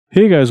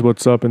Hey guys,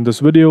 what's up? In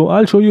this video,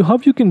 I'll show you how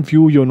you can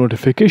view your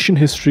notification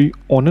history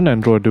on an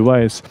Android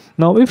device.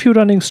 Now, if you're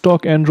running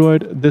stock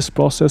Android, this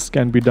process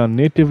can be done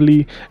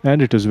natively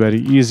and it is very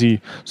easy.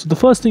 So the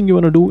first thing you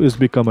want to do is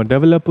become a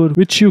developer,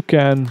 which you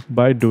can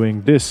by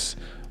doing this,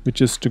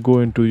 which is to go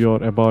into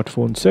your About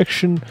Phone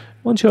section.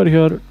 Once you're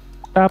here,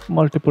 tap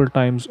multiple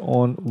times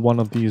on one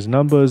of these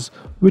numbers,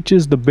 which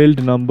is the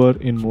build number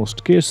in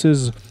most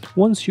cases.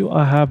 Once you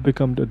have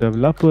become the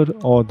developer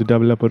or the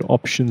developer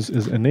options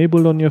is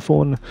enabled on your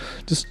phone,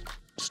 just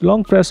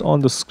long press on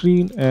the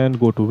screen and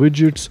go to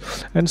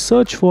widgets and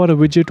search for a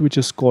widget which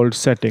is called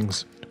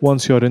settings.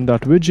 Once you're in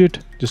that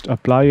widget, just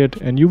apply it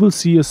and you will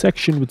see a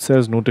section which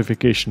says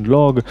notification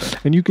log,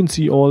 and you can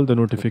see all the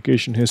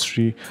notification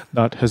history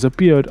that has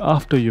appeared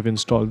after you've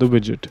installed the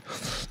widget.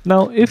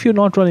 Now, if you're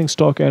not running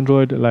stock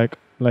Android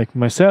like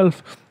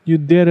myself,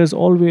 there are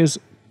always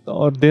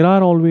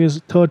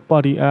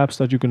third-party apps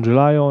that you can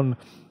rely on.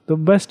 The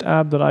best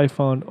app that I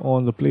found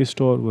on the Play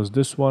Store was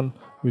this one,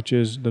 which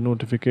is the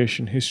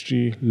notification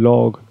history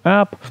log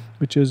app,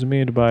 which is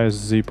made by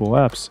Zippo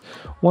Apps.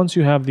 Once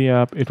you have the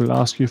app, it will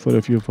ask you for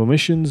a few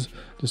permissions.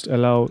 Just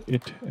allow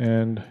it,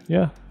 and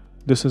yeah,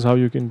 this is how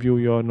you can view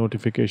your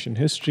notification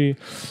history.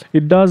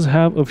 It does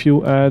have a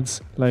few ads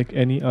like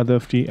any other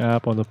free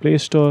app on the Play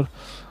Store.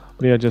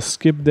 Yeah, just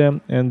skip them,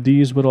 and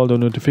these were all the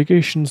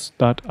notifications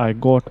that I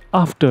got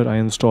after I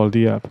installed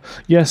the app.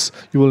 Yes,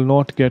 you will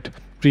not get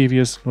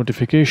previous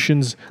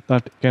notifications.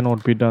 That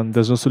cannot be done.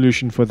 There's no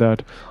solution for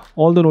that.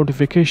 All the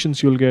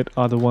notifications you'll get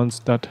are the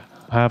ones that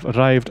have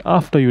arrived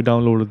after you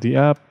downloaded the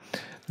app.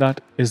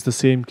 That is the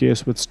same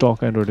case with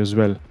stock Android as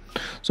well.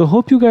 So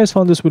hope you guys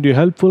found this video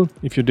helpful.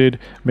 If you did,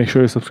 make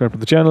sure you subscribe to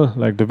the channel,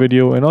 like the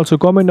video, and also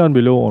comment down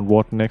below on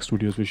what next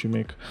videos we should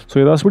make. So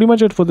yeah, that's pretty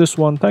much it for this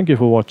one. Thank you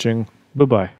for watching. Bye bye.